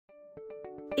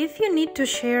If you need to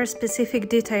share specific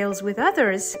details with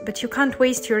others, but you can't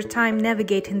waste your time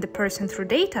navigating the person through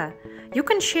data, you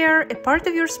can share a part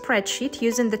of your spreadsheet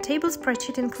using the Table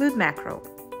Spreadsheet Include macro.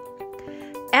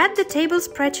 Add the Table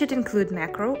Spreadsheet Include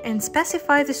macro and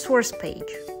specify the source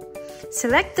page.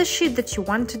 Select the sheet that you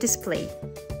want to display.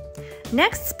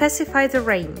 Next, specify the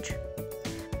range.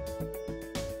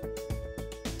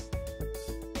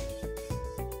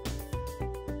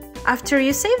 After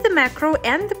you save the macro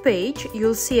and the page,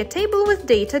 you'll see a table with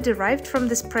data derived from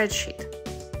the spreadsheet.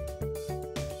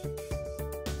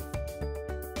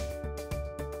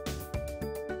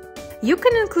 You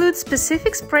can include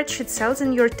specific spreadsheet cells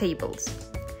in your tables.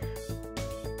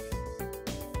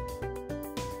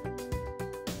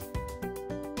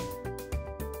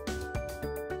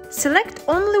 Select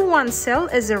only one cell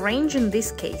as a range in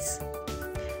this case.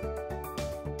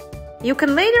 You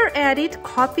can later edit,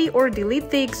 copy, or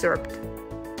delete the excerpt.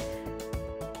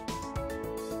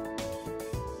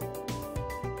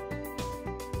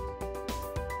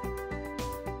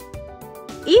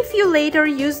 If you later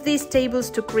use these tables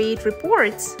to create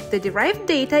reports, the derived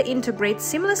data integrates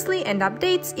seamlessly and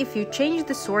updates if you change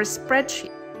the source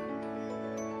spreadsheet.